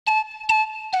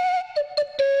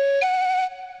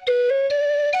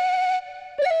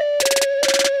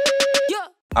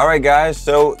All right, guys,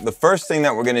 so the first thing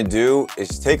that we're gonna do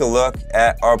is take a look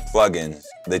at our plugins,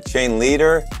 the chain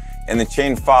leader and the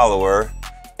chain follower,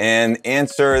 and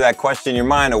answer that question in your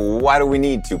mind of why do we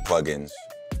need two plugins?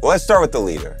 Well, let's start with the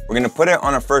leader. We're gonna put it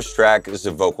on our first track. This is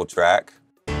a vocal track.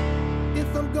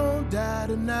 If I'm gonna die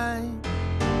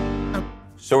tonight.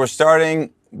 So we're starting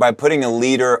by putting a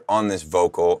leader on this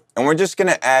vocal, and we're just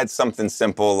gonna add something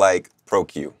simple like Pro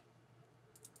Q.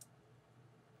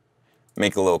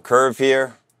 Make a little curve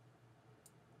here.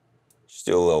 Just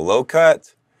do a little low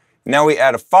cut. Now we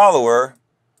add a follower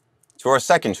to our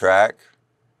second track.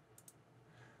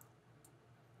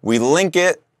 We link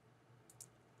it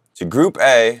to group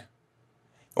A, and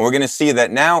we're gonna see that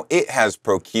now it has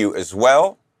Pro Q as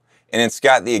well, and it's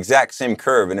got the exact same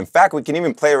curve. And in fact, we can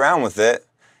even play around with it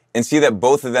and see that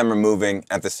both of them are moving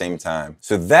at the same time.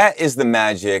 So that is the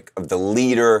magic of the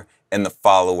leader and the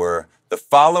follower. The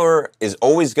follower is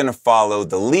always gonna follow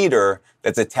the leader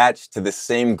that's attached to the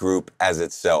same group as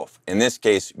itself. In this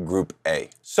case, group A.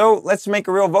 So let's make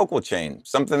a real vocal chain,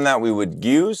 something that we would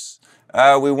use.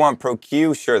 We want Pro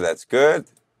Q, sure, that's good.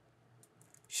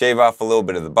 Shave off a little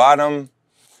bit of the bottom,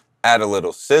 add a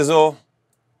little sizzle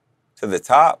to the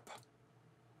top.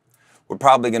 We're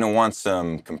probably gonna want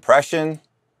some compression.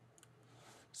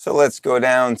 So let's go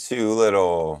down to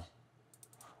little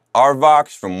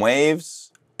RVox from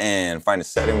Waves and find a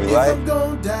setting we like. If I'm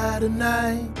gonna die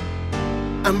tonight,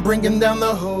 I'm bringing down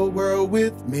the whole world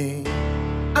with me.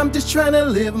 I'm just trying to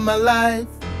live my life.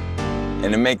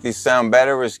 And to make these sound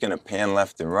better, we're just gonna pan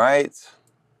left and right.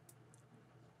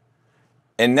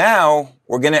 And now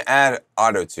we're gonna add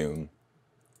auto-tune.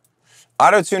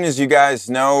 Auto-tune, as you guys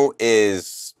know,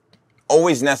 is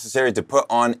always necessary to put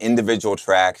on individual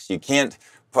tracks. You can't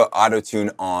put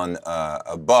auto-tune on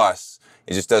a bus.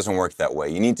 It just doesn't work that way.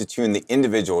 You need to tune the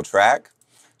individual track.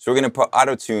 So we're gonna put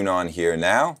auto-tune on here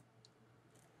now.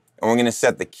 And we're gonna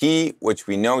set the key, which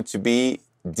we know to be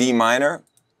D minor.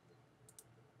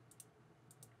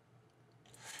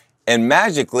 And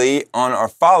magically, on our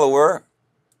follower,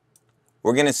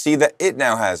 we're gonna see that it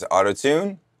now has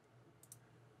auto-tune.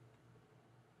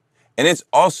 And it's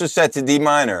also set to D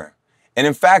minor. And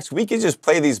in fact, we could just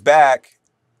play these back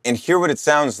and hear what it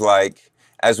sounds like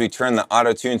as we turn the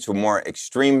auto-tune to a more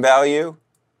extreme value.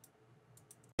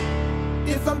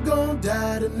 If I'm gonna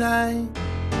die tonight,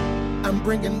 I'm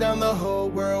bringing down the whole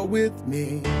world with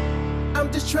me.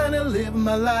 I'm just trying to live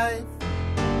my life.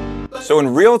 So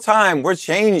in real time, we're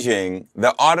changing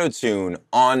the auto-tune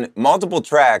on multiple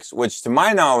tracks, which to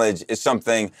my knowledge is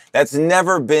something that's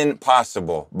never been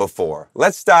possible before.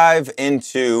 Let's dive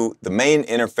into the main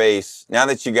interface. Now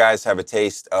that you guys have a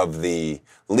taste of the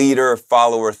leader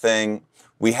follower thing,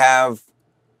 we have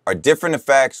our different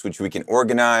effects, which we can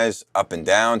organize up and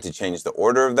down to change the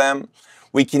order of them.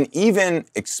 We can even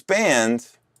expand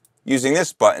using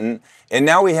this button, and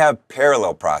now we have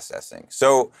parallel processing.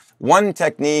 So one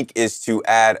technique is to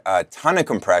add a ton of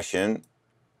compression,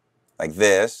 like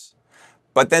this,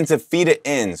 but then to feed it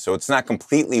in so it's not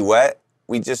completely wet,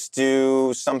 we just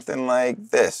do something like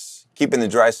this, keeping the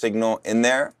dry signal in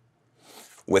there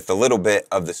with a little bit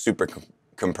of the super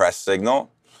compressed signal.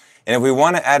 And if we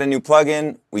want to add a new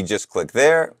plugin, we just click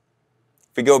there.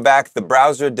 If we go back, the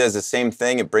browser does the same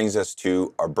thing. It brings us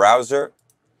to our browser.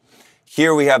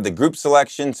 Here we have the group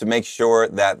selection to make sure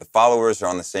that the followers are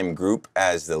on the same group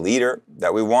as the leader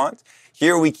that we want.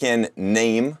 Here we can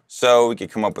name, so we can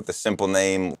come up with a simple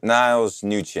name, Niles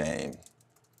New Chain.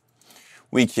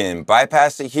 We can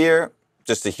bypass it here,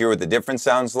 just to hear what the difference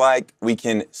sounds like. We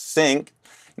can sync.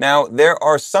 Now, there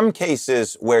are some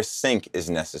cases where sync is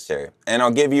necessary, and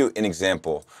I'll give you an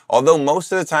example. Although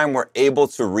most of the time we're able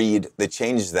to read the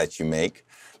changes that you make,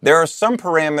 there are some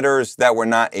parameters that we're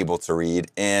not able to read,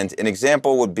 and an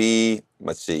example would be,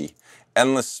 let's see,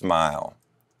 Endless Smile.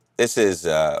 This is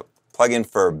a plugin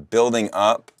for building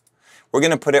up. We're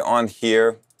gonna put it on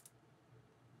here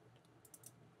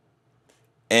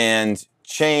and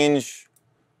change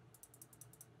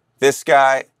this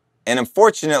guy. And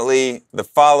unfortunately, the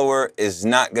follower is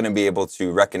not gonna be able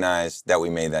to recognize that we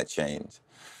made that change.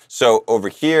 So over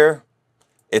here,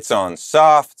 it's on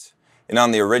soft. And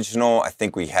on the original, I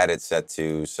think we had it set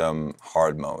to some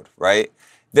hard mode, right?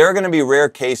 There are gonna be rare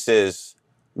cases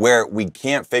where we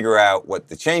can't figure out what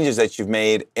the changes that you've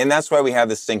made, and that's why we have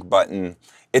the sync button.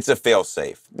 It's a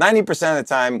fail-safe. 90% of the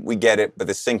time we get it, but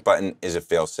the sync button is a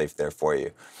fail-safe there for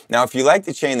you. Now, if you like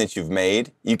the chain that you've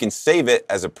made, you can save it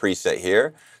as a preset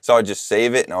here. So I'll just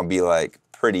save it and I'll be like,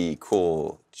 pretty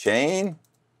cool chain.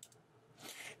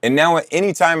 And now at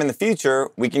any time in the future,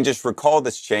 we can just recall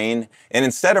this chain. And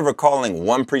instead of recalling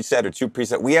one preset or two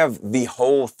presets, we have the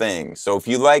whole thing. So if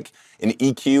you like an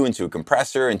EQ into a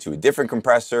compressor, into a different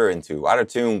compressor, into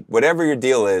auto-tune, whatever your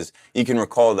deal is, you can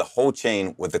recall the whole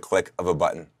chain with the click of a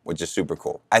button, which is super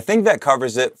cool. I think that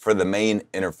covers it for the main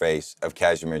interface of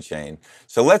KSHMR Chain.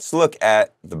 So let's look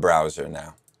at the browser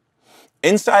now.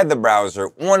 Inside the browser,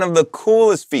 one of the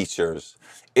coolest features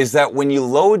is that when you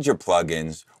load your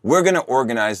plugins, we're going to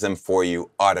organize them for you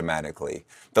automatically.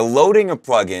 The loading of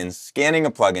plugins, scanning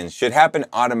of plugins should happen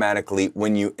automatically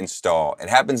when you install. It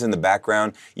happens in the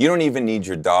background. You don't even need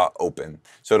your DAW open.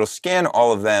 So it'll scan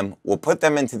all of them. We'll put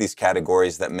them into these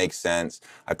categories that make sense.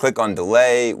 I click on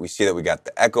delay. We see that we got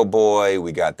the Echo Boy.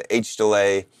 We got the H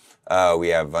delay. We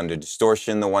have under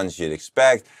distortion, the ones you'd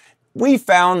expect. We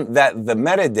found that the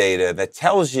metadata that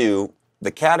tells you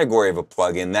the category of a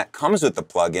plugin that comes with the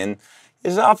plugin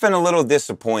is often a little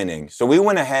disappointing. So we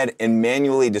went ahead and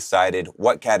manually decided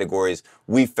what categories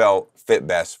we felt fit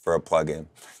best for a plugin.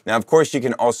 Now, of course, you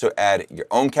can also add your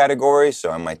own category.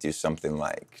 So I might do something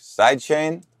like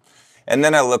sidechain. And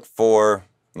then I look for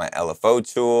my LFO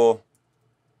tool.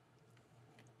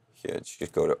 Here,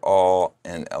 just go to all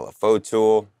and LFO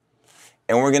tool.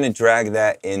 And we're going to drag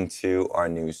that into our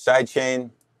new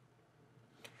sidechain.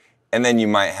 And then you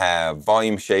might have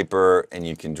volume shaper, and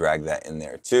you can drag that in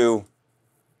there too.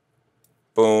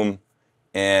 Boom.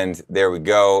 And there we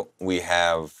go. We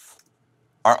have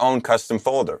our own custom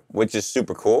folder, which is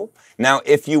super cool. Now,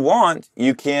 if you want,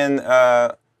 you can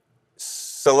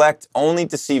select only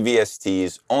to see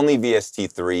VSTs, only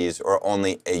VST3s, or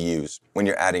only AUs when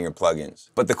you're adding your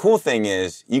plugins. But the cool thing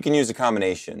is you can use a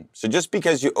combination. So just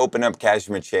because you open up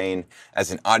KSHMR Chain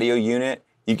as an audio unit,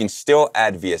 you can still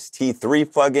add VST3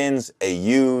 plugins,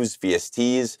 AUs,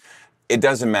 VSTs. It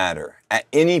doesn't matter. At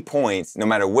any point, no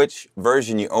matter which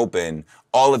version you open,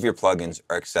 all of your plugins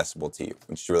are accessible to you,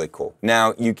 which is really cool.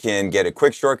 Now, you can get a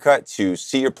quick shortcut to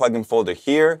see your plugin folder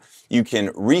here. You can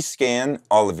rescan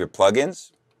all of your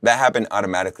plugins. That happened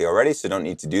automatically already, so don't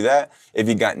need to do that. If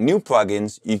you got new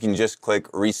plugins, you can just click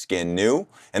Rescan New,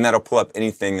 and that'll pull up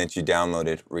anything that you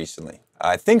downloaded recently.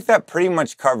 I think that pretty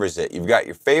much covers it. You've got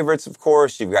your favorites, of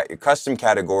course, you've got your custom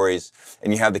categories,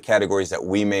 and you have the categories that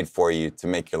we made for you to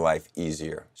make your life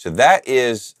easier. So that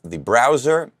is the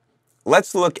browser.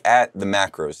 Let's look at the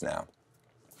macros now.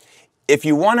 If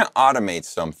you want to automate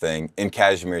something in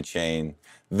KSHMR Chain,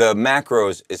 the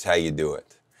macros is how you do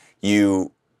it.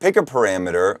 You pick a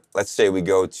parameter. Let's say we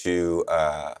go to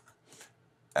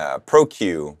Pro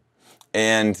Q,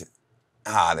 and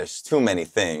there's too many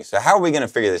things. So how are we going to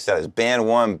figure this out? Is band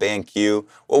 1, band Q?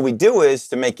 What we do is,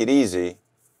 to make it easy,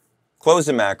 close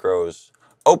the macros,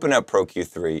 open up Pro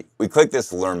Q3. We click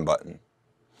this Learn button.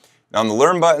 Now on the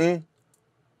Learn button,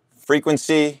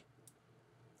 frequency,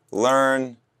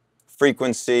 learn,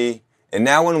 frequency. And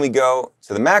now when we go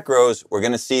to the macros, we're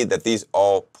going to see that these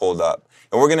all pulled up.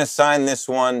 And we're going to assign this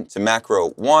one to macro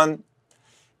 1,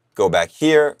 go back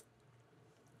here.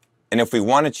 And if we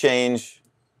want to change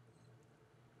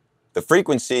the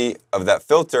frequency of that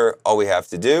filter, all we have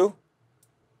to do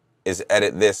is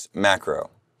edit this macro.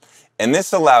 And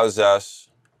this allows us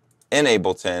in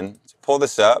Ableton to pull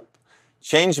this up,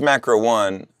 change macro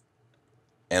 1,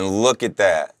 and look at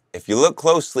that. If you look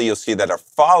closely, you'll see that our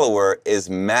follower is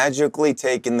magically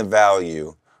taking the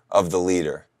value of the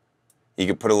leader. You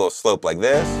can put a little slope like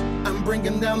this. I'm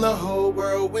bringing down the whole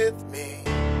world with me.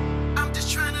 I'm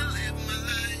just trying to live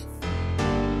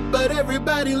my life. But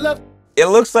everybody loves. It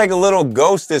looks like a little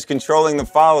ghost is controlling the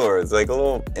follower. It's like a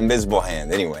little invisible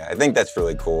hand. Anyway, I think that's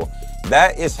really cool.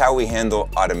 That is how we handle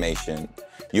automation.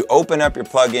 You open up your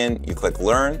plugin, you click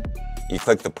Learn, you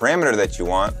click the parameter that you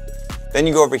want, then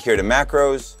you go over here to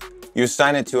macros, you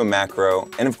assign it to a macro,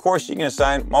 and of course you can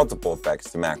assign multiple effects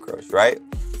to macros, right?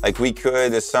 Like we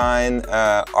could assign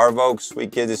RVOX, we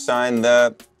could assign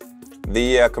the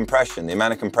compression, the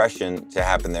amount of compression to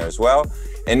happen there as well.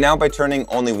 And now by turning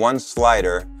only one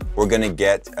slider, we're gonna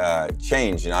get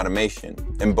change in automation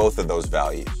in both of those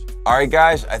values. All right,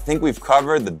 guys, I think we've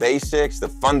covered the basics, the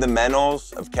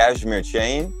fundamentals of KSHMR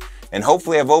Chain, and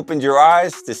hopefully I've opened your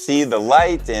eyes to see the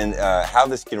light and how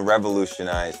this can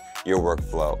revolutionize your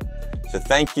workflow. So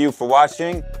thank you for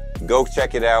watching. Go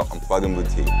check it out on Plugin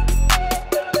Boutique.